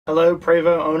Hello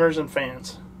Prevost owners and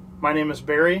fans. My name is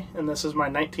Barry and this is my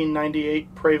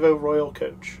 1998 Prevost Royale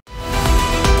coach.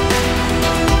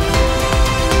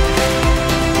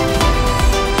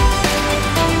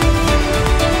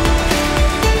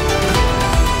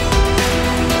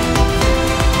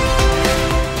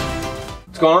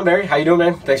 What's going on, Barry? How you doing,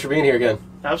 man? Thanks for being here again.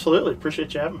 Absolutely,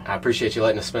 appreciate you having me. I appreciate you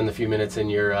letting us spend a few minutes in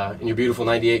your beautiful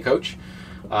 98 coach.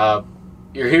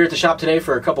 You're here at the shop today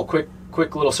for a couple quick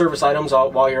little service items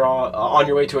while you're on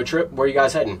your way to a trip. Where are you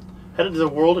guys heading? Headed to the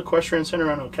World Equestrian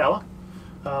Center in Ocala.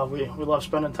 We love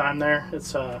spending time there.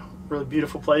 It's a really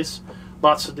beautiful place.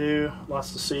 Lots to do,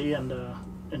 lots to see, and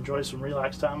enjoy some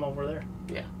relaxed time over there.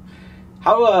 Yeah.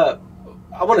 How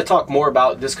I want to talk more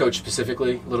about this coach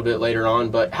specifically a little bit later on,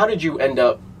 but how did you end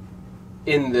up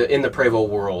in the Prevost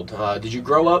world? Did you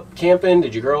grow up camping?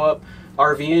 Did you grow up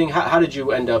RVing? How did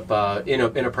you end up in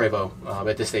a Prevost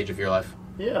at this stage of your life?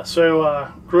 Yeah, so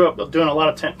grew up doing a lot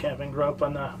of tent camping. Grew up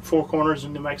on the Four Corners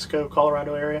in New Mexico,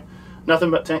 Colorado area.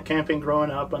 Nothing but tent camping growing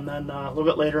up, and then a little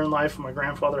bit later in life, when my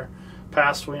grandfather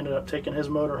passed, we ended up taking his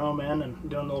motorhome in and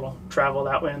doing a little travel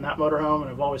that way in that motorhome,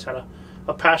 and I've always had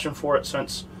a passion for it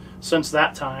since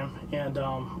that time, and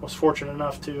was fortunate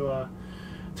enough to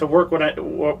work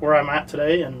where I'm at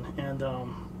today, and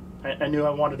I knew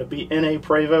I wanted to be in a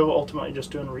Prevost. Ultimately,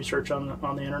 just doing research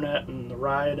on the internet and the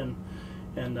ride and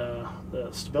the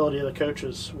stability of the coach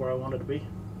is where I wanted to be.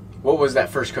 What was that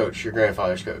first coach, your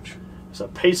grandfather's coach? It's a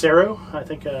Pace Arrow. I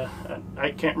think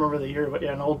I can't remember the year, but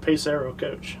yeah, an old Pace Arrow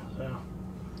coach. So.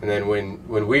 And then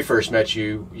when we first met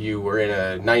you, you were in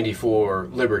a 94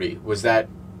 Liberty.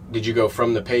 Did you go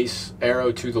from the Pace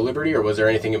Arrow to the Liberty, or was there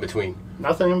anything in between?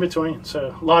 Nothing in between.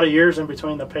 So a lot of years in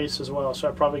between the Pace as well. So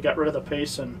I probably got rid of the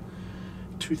Pace in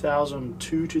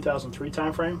 2002, 2003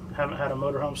 timeframe. Haven't had a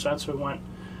motorhome since. We went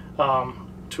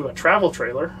to a travel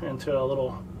trailer, into a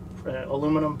little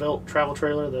aluminum built travel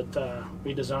trailer that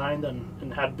we designed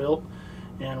and had built,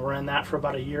 and we're in that for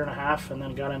about a year and a half, and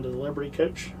then got into the Liberty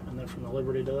coach, and then from the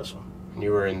Liberty to this one. And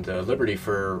you were in the Liberty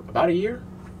for about a year,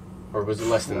 or was it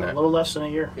less than that? A little less than a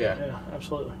year. Yeah,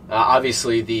 absolutely.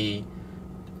 Obviously the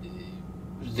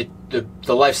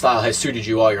lifestyle has suited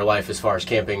you all your life as far as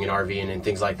camping and RVing and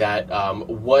things like that.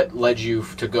 What led you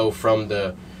to go from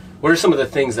what are some of the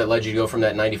things that led you to go from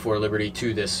that 94 Liberty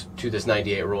to this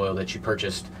 98 Royale that you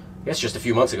purchased, I guess, just a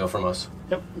few months ago from us?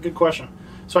 Yep, good question.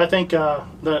 So I think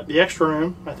the extra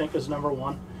room, I think, is number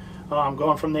one.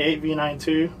 Going from the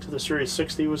 8V92 to the Series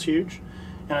 60 was huge.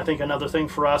 And I think another thing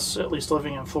for us, at least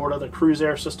living in Florida, the cruise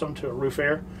air system to a roof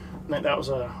air, I think that was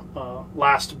a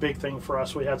last big thing for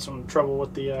us. We had some trouble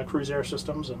with the cruise air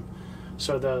systems, and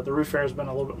so the roof air has been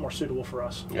a little bit more suitable for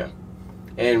us. Yeah,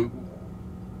 and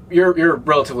you're a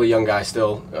relatively young guy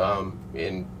still,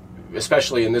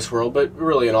 especially in this world, but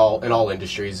really in all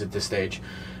industries at this stage.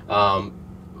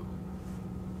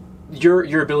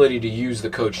 Your ability to use the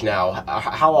coach now,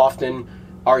 how often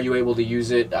are you able to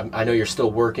use it? I know you're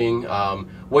still working.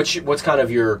 What's kind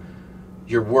of your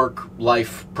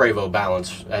work-life Prevost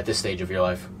balance at this stage of your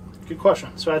life? Good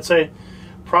question. So I'd say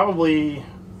probably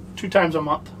 2 times a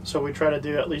month. So we try to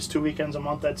do at least 2 weekends a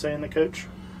month, I'd say, in the coach.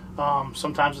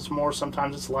 Sometimes it's more,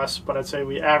 sometimes it's less, but I'd say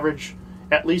we average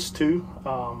at least 2.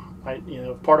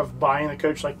 Part of buying a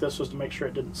coach like this was to make sure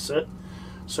it didn't sit.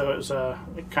 So it was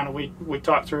we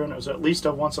talked through, and it was at least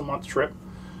a once-a-month trip.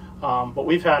 But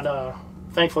we've had,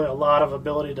 thankfully, a lot of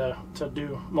ability to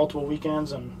do multiple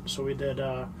weekends, and so we did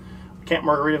Camp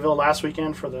Margaritaville last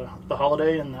weekend for the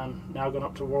holiday, and then now going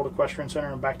up to World Equestrian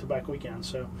Center and back-to-back weekends.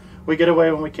 So we get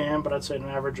away when we can, but I'd say an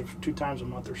average of 2 times a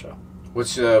month or so.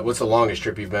 What's the longest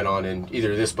trip you've been on in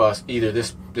either this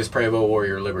Prevost or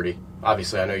your Liberty?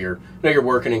 Obviously, I know you're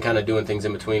working and kind of doing things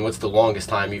in between. What's the longest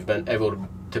time you've been able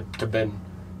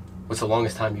What's the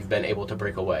longest time you've been able to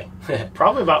break away?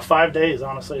 Probably about 5 days,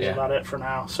 honestly, is about it for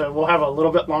now. So we'll have a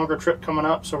little bit longer trip coming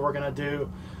up. So we're going to do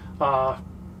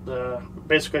the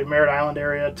basically Merritt Island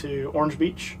area to Orange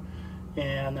Beach,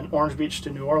 and then Orange Beach to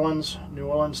New Orleans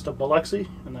to Biloxi,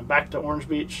 and then back to Orange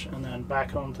Beach, and then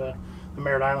back home to the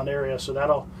Merritt Island area. So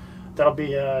that'll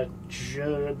be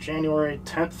January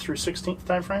 10th through 16th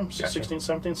time frame. Gotcha.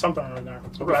 16th, 17th, something around there.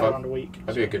 Right around a week.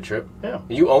 That'd be a good trip. Yeah.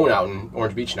 You own out in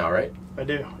Orange Beach now, right? I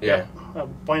do. Yeah.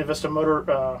 Buena Vista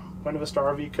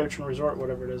RV Coach and Resort,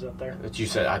 whatever it is out there. That you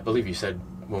said, I believe you said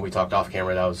when we talked off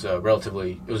camera, that was it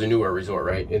was a newer resort,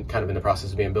 right? And kind of in the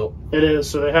process of being built. It is.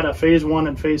 So they had a phase 1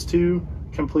 and phase 2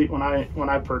 complete when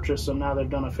I purchased, and now they've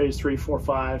done a phase 3, 4,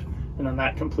 5, and then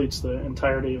that completes the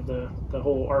entirety of the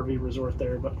whole RV resort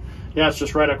there. But yeah, it's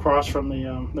just right across from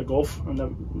the Gulf and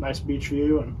the nice beach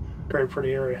view, and very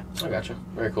pretty area. I gotcha.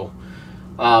 Very cool.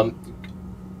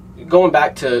 going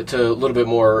back to a little bit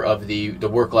more of the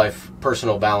work-life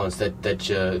personal balance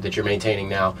that you're maintaining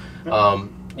now.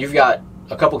 You've got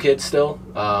a couple kids still,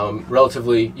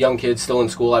 relatively young kids still in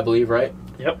school, I believe, right?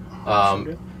 Yep.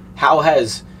 How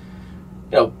has,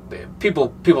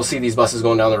 people see these buses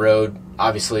going down the road.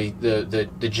 Obviously,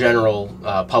 the general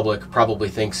public probably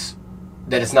thinks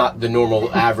that it's not the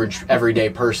normal, average, everyday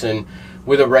person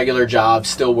with a regular job,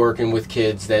 still working with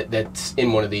kids that's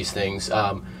in one of these things.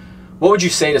 What would you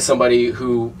say to somebody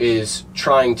who is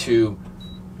trying to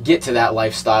get to that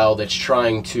lifestyle,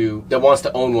 that wants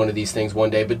to own one of these things one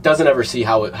day, but doesn't ever see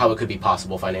how it could be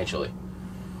possible financially?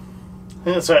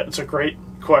 I think it's a great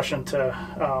question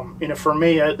to, for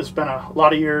me, it's been a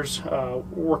lot of years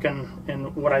working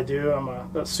in what I do. I'm a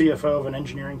CFO of an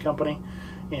engineering company,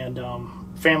 and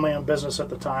family-owned business at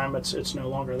the time. It's no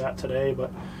longer that today,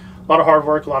 but a lot of hard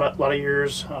work, a lot of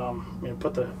years.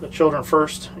 Put the children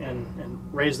first and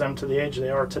raise them to the age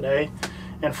they are today.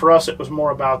 And for us, it was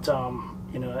more about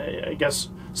I guess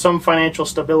some financial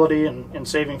stability and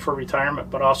saving for retirement,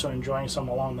 but also enjoying some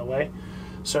along the way.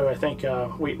 So I think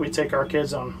we take our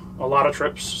kids on a lot of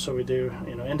trips. So we do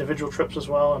individual trips as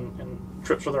well, and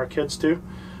trips with our kids too.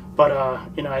 But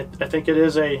I think it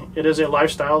is a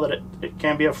lifestyle that it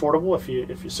can be affordable if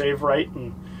you save right,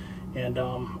 and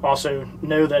also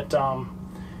know that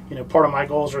part of my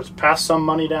goals are to pass some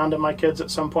money down to my kids at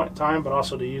some point in time, but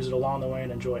also to use it along the way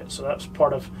and enjoy it. So that's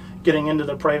part of getting into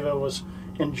the Prevost, was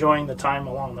enjoying the time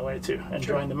along the way too,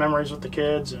 enjoying the memories with the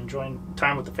kids, and enjoying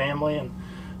time with the family, and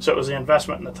so it was the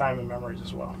investment in the time and memories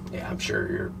as well. Yeah, I'm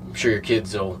sure your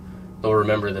kids they'll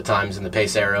remember the times in the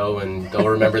Pace Arrow, and they'll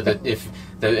remember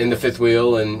in the fifth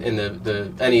wheel and in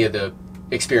the any of the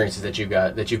experiences that you've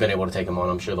been able to take them on.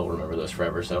 I'm sure they'll remember those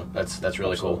forever. So that's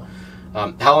really Absolutely. Cool.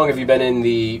 How long have you been in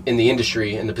the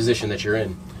industry, in the position that you're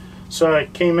in? So I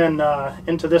came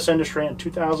into this industry in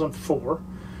 2004.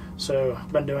 So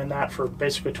I've been doing that for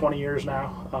basically 20 years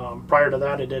now. Prior to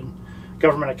that, I did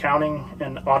government accounting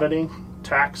and auditing,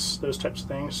 tax, those types of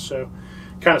things. So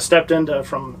kind of stepped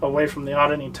away from the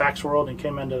auditing tax world and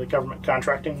came into the government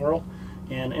contracting world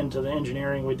and into the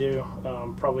engineering. We do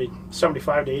probably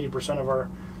 75 to 80% of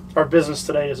our business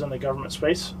today is in the government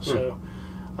space. So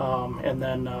and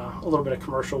then a little bit of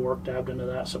commercial work dabbed into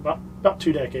that. So about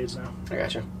 2 decades now. I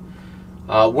gotcha.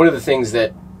 One of the things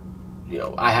that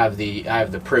I have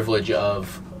the privilege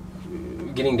of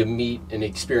getting to meet and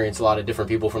experience a lot of different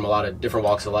people from a lot of different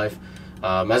walks of life.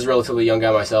 As a relatively young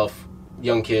guy myself,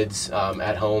 young kids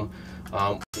at home,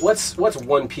 what's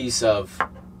one piece of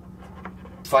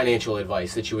financial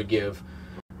advice that you would give,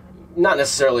 not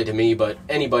necessarily to me, but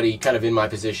anybody kind of in my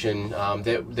position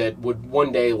that would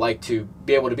one day like to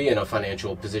be able to be in a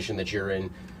financial position that you're in,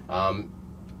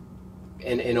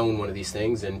 and own one of these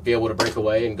things and be able to break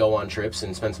away and go on trips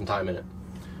and spend some time in it?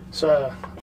 So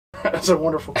that's a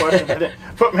wonderful question.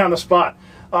 Put me on the spot.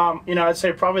 I'd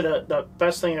say probably the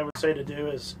best thing I would say to do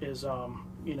is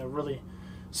really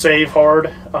save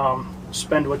hard,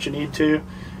 spend what you need to,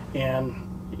 and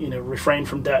refrain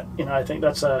from debt. I think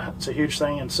it's a huge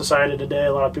thing in society today.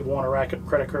 A lot of people want to rack up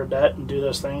credit card debt and do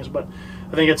those things, but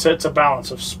I think it's a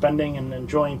balance of spending and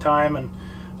enjoying time.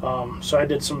 And so I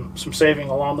did some saving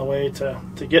along the way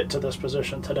to get to this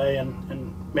position today,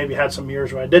 and maybe had some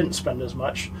years where I didn't spend as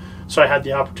much. So I had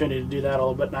the opportunity to do that a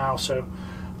little bit now. So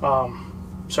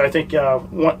I think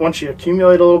once you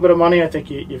accumulate a little bit of money, I think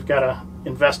you've got to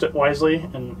invest it wisely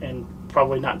and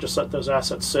probably not just let those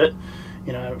assets sit.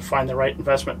 Find the right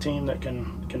investment team that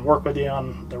can work with you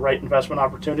on the right investment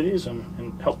opportunities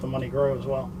and help the money grow as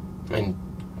well. And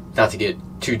not to get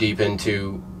too deep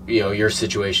into your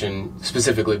situation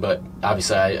specifically, but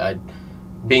obviously I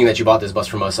being that you bought this bus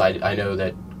from us, I know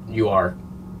that you are,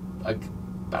 I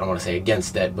don't want to say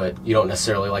against debt, but you don't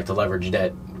necessarily like to leverage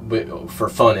debt for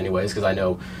fun anyways, because I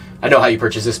know how you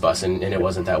purchased this bus, and it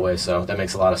wasn't that way, so that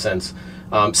makes a lot of sense.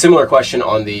 Similar question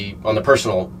on the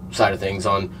personal side of things,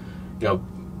 on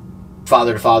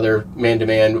father to father, man to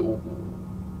man,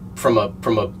 from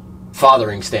a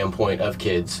fathering standpoint of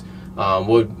kids.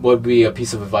 Would be a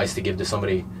piece of advice to give to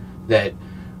somebody that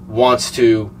wants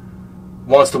to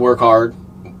work hard?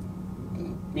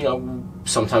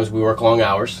 Sometimes we work long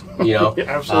hours. Yeah,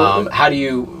 absolutely. How do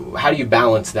you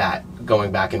balance that,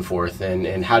 going back and forth,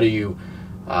 and how do you?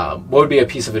 What would be a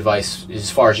piece of advice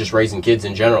as far as just raising kids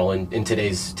in general in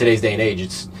today's day and age?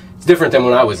 It's different than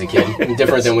when I was a kid, and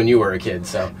different than when you were a kid.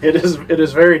 So it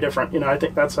is very different. I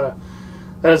think that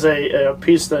is a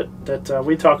piece that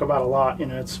we talk about a lot.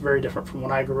 It's very different from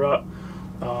when I grew up.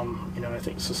 I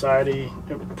think society,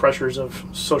 pressures of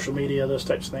social media, those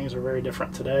types of things are very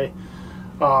different today.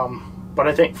 But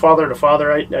I think father to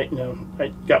father,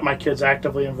 I got my kids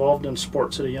actively involved in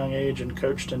sports at a young age and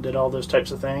coached and did all those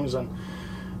types of things, and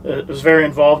was very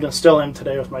involved and still am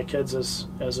today with my kids as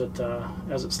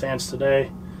it stands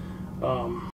today.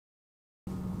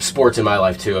 Sports in my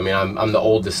life too. I mean, I'm the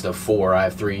oldest of four. I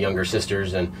have three younger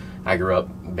sisters, and I grew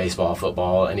up baseball,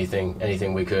 football,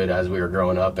 anything we could as we were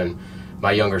growing up. And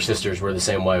my younger sisters were the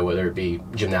same way, whether it be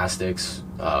gymnastics,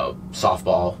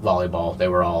 softball, volleyball. They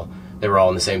were all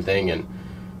in the same thing. And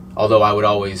although I would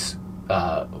always,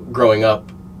 growing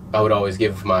up, I would always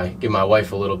give my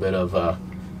wife a little bit of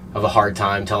a hard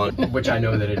time telling, which I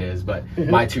know that it is, but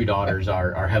my two daughters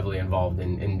are heavily involved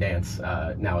in dance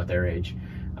now at their age.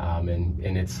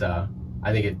 And it's I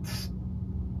think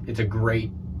it's a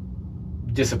great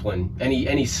discipline.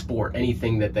 Any sport,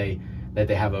 anything that they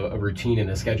have a routine and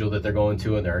a schedule that they're going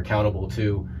to, and they're accountable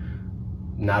to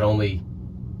not only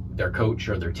their coach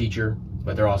or their teacher,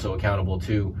 but they're also accountable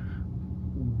to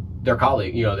their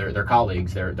colleague, their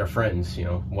colleagues, their friends.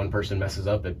 One person messes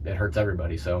up, it hurts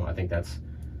everybody. So I think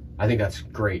that's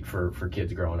great for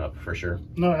kids growing up, for sure.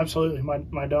 No, absolutely.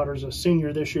 My daughter's a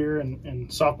senior this year, and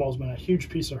softball's been a huge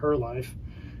piece of her life.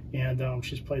 And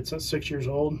she's played since 6 years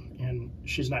old, and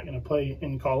she's not going to play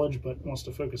in college, but wants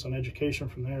to focus on education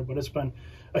from there. But it's been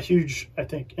a huge, I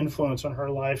think, influence on her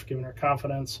life, giving her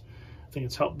confidence. I think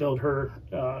it's helped build her,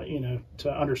 to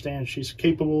understand she's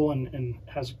capable and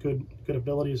has good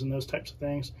abilities and those types of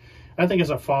things. I think as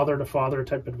a father-to-father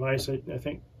type advice, I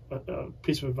think a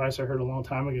piece of advice I heard a long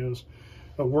time ago is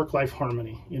a work-life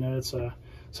harmony. It's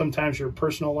sometimes your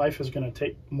personal life is going to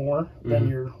take more than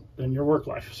your work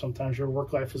life. Sometimes your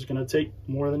work life is going to take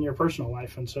more than your personal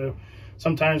life, and so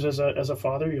sometimes as a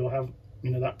father, you'll have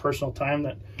that personal time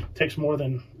that takes more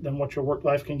than what your work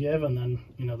life can give, and then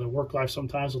the work life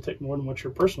sometimes will take more than what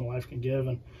your personal life can give.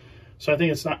 And so I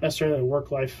think it's not necessarily a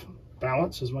work-life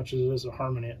balance as much as it is a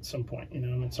harmony at some point.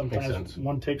 And sometimes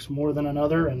one takes more than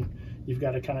another, and you've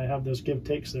got to kind of have those give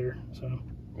takes there. So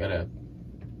you gotta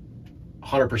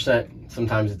 100%.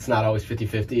 Sometimes it's not always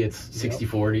 50-50. It's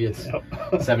 60-40. It's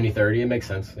 70-30. It makes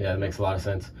sense. Yeah, it makes a lot of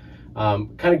sense.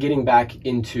 Kind of getting back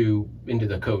into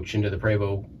the coach, into the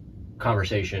Prevost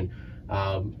conversation.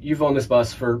 You've owned this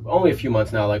bus for only a few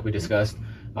months now, like we discussed.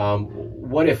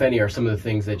 What, if any, are some of the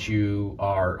things that you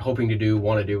are hoping to do,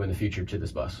 want to do in the future to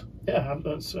this bus? Yeah,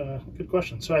 that's a good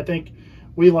question. So I think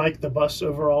we like the bus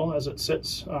overall as it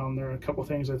sits. There are a couple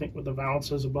things I think with the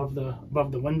valances above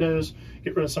the windows.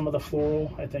 Get rid of some of the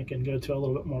floral, I think, and go to a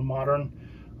little bit more modern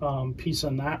piece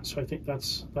in that. So I think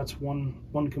that's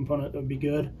one component that would be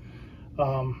good.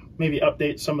 Maybe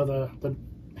update some of the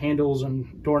handles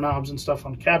and doorknobs and stuff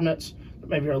on cabinets that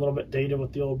maybe are a little bit dated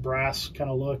with the old brass kind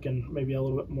of look, and maybe a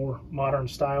little bit more modern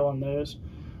style on those.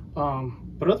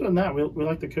 But other than that, we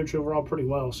like the coach overall pretty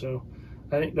well. So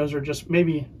I think those are just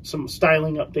maybe some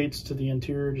styling updates to the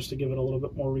interior just to give it a little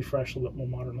bit more refresh, a little bit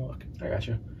more modern look. I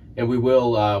gotcha. And we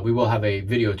will have a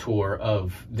video tour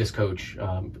of this coach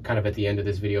kind of at the end of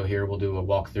this video here. We'll do a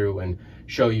walkthrough and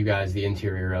show you guys the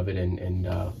interior of it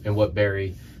and what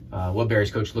Barry's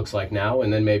coach looks like now.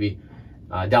 And then maybe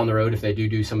down the road, if they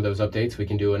do some of those updates, we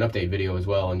can do an update video as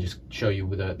well and just show you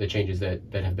the changes that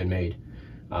have been made.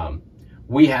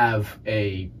 We have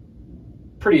a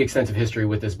pretty extensive history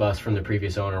with this bus from the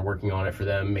previous owner, working on it for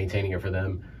them, maintaining it for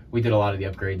them. We did a lot of the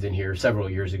upgrades in here several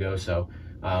years ago. So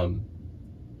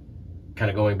kind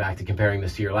of going back to comparing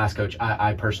this to your last coach,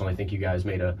 I personally think you guys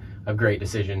made a great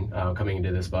decision coming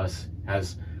into this bus.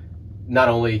 Has not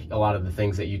only a lot of the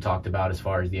things that you talked about as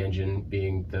far as the engine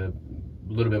being the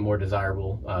little bit more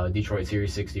desirable Detroit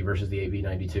Series 60 versus the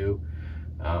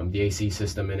AB92, the AC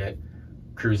system in it,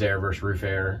 cruise air versus roof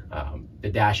air, the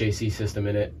dash AC system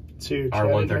in it,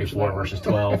 R134 versus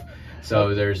 12.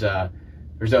 So there was a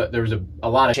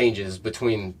lot of changes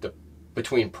between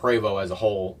Prevost as a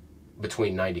whole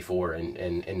between 94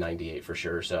 and 98 for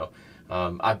sure. So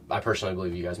I personally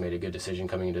believe you guys made a good decision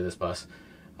coming into this bus.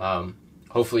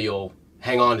 Hopefully you'll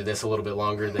hang on to this a little bit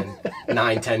longer than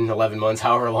 9, 10, 11 months,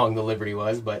 however long the Liberty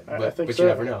was, but so. You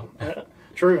never know.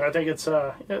 True. I think it's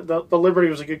the Liberty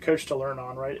was a good coach to learn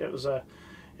on, right? It was an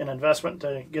investment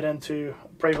to get into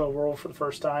Prevost world for the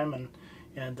first time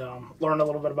and learn a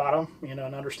little bit about them, and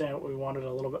understand what we wanted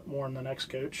a little bit more in the next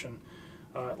coach. And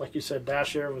like you said,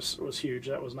 dash air was huge.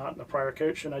 That was not in the prior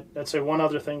coach. And I'd say one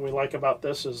other thing we like about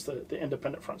this is the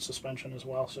independent front suspension as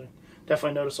well. So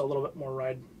definitely notice a little bit more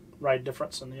ride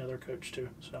difference than the other coach too.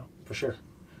 So for sure.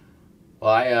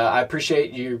 Well, I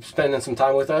appreciate you spending some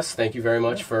time with us. Thank you very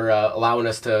much for allowing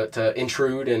us to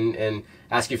intrude and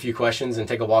ask you a few questions and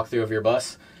take a walkthrough of your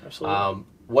bus. Absolutely.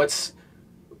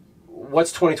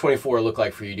 What's 2024 look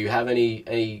like for you? Do you have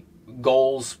any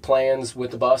goals, plans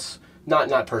with the bus?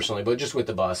 Not personally, but just with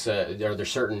the bus. Are there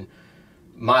certain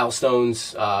milestones,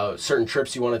 certain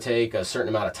trips you want to take, a certain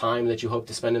amount of time that you hope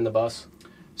to spend in the bus?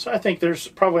 So I think there's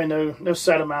probably no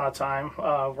set amount of time.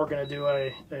 We're going to do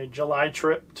a July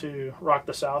trip to Rock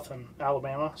the South in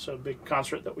Alabama, so a big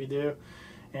concert that we do.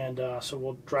 And so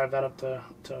we'll drive that up to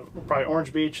probably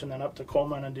Orange Beach and then up to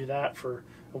Coleman and do that for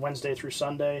a Wednesday through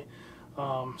Sunday.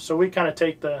 So we kind of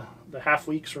take the half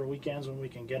weeks or weekends when we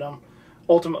can get them.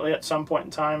 Ultimately, at some point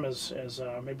in time, as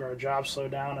maybe our jobs slow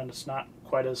down and it's not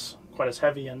quite as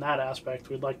heavy in that aspect,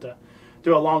 we'd like to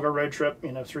do a longer road trip,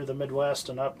 through the Midwest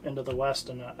and up into the West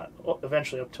and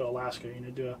eventually up to Alaska.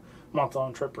 Do a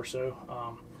month-long trip or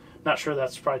so. Not sure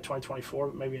that's probably 2024,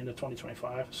 but maybe into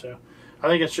 2025. So I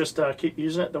think it's just keep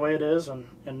using it the way it is and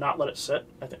not let it sit.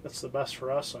 I think that's the best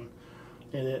for us. And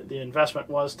the investment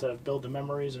was to build the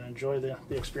memories and enjoy the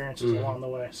experiences along the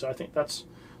way. So I think that's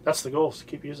the goal, is to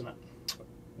keep using it.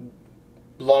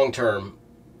 Long term,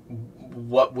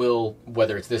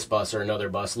 whether it's this bus or another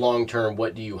bus, long term,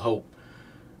 what do you hope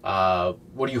the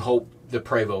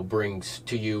Prevost brings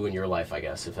to you in your life, I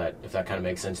guess, if that kind of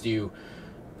makes sense? Do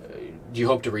you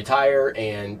hope to retire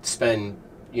and spend,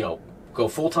 go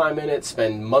full-time in it,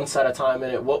 spend months at a time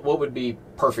in it? What would be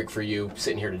perfect for you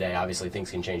sitting here today? Obviously things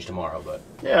can change tomorrow, but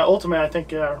yeah, ultimately I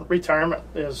think retirement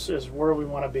is where we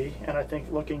want to be. And I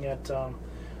think looking at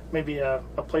maybe a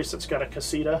place that's got a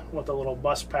casita with a little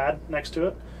bus pad next to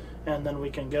it, and then we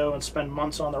can go and spend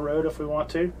months on the road if we want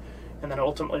to, and then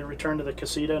ultimately return to the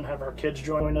casita and have our kids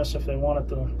join us if they want at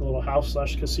the little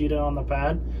house/casita on the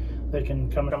pad. They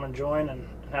can come and join and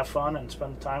have fun and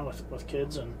spend time with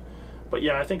kids. But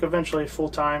yeah, I think eventually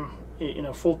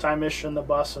full-time-ish in the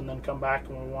bus, and then come back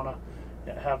when we want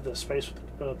to have the space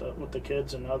with the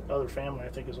kids and other family. I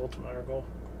think is ultimately our goal.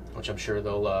 Which I'm sure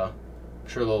they'll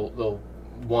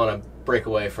want to break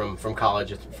away from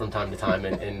college from time to time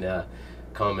and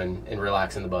come and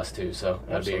relax in the bus too. So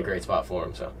that'd Absolutely. be a great spot for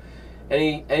them. So,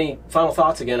 any final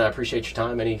thoughts? Again, I appreciate your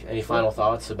time. Any final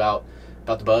thoughts about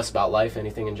the bus, about life,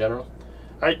 anything in general?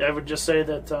 I would just say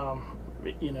that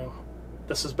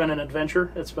this has been an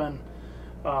adventure. It's been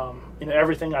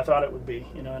everything I thought it would be,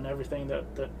 and everything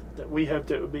that we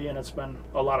hoped it would be, and it's been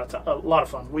a lot of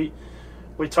fun.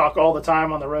 We talk all the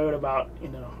time on the road about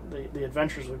the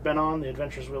adventures we've been on, the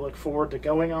adventures we look forward to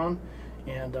going on,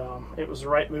 and it was the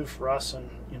right move for us. And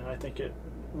I think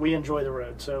we enjoy the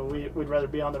road, so we'd rather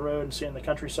be on the road and seeing the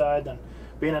countryside than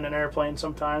being in an airplane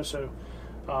sometimes. So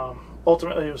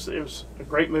ultimately it was a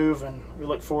great move, and we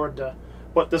look forward to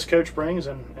what this coach brings,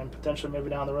 and potentially maybe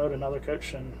down the road another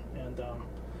coach, and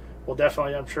we'll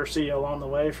definitely, I'm sure, see you along the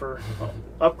way for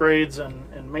upgrades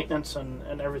and maintenance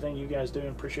and everything you guys do, and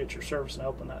appreciate your service and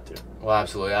helping that too. Well,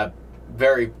 absolutely. I'm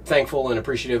very thankful and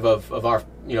appreciative of our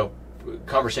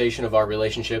conversation, of our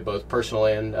relationship, both personal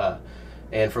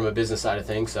and from a business side of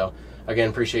things. So again,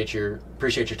 appreciate your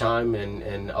time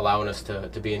and allowing us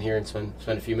to be in here and spend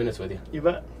a few minutes with you. You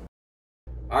bet.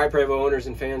 All right, Prevost owners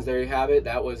and fans, there you have it.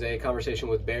 That was a conversation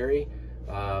with Barry.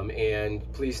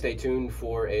 And please stay tuned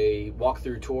for a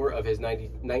walkthrough tour of his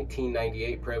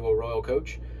 1998 Prevost Royal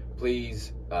coach.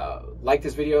 Please like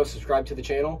this video, subscribe to the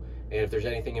channel, and if there's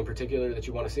anything in particular that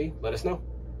you want to see, let us know.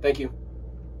 Thank you.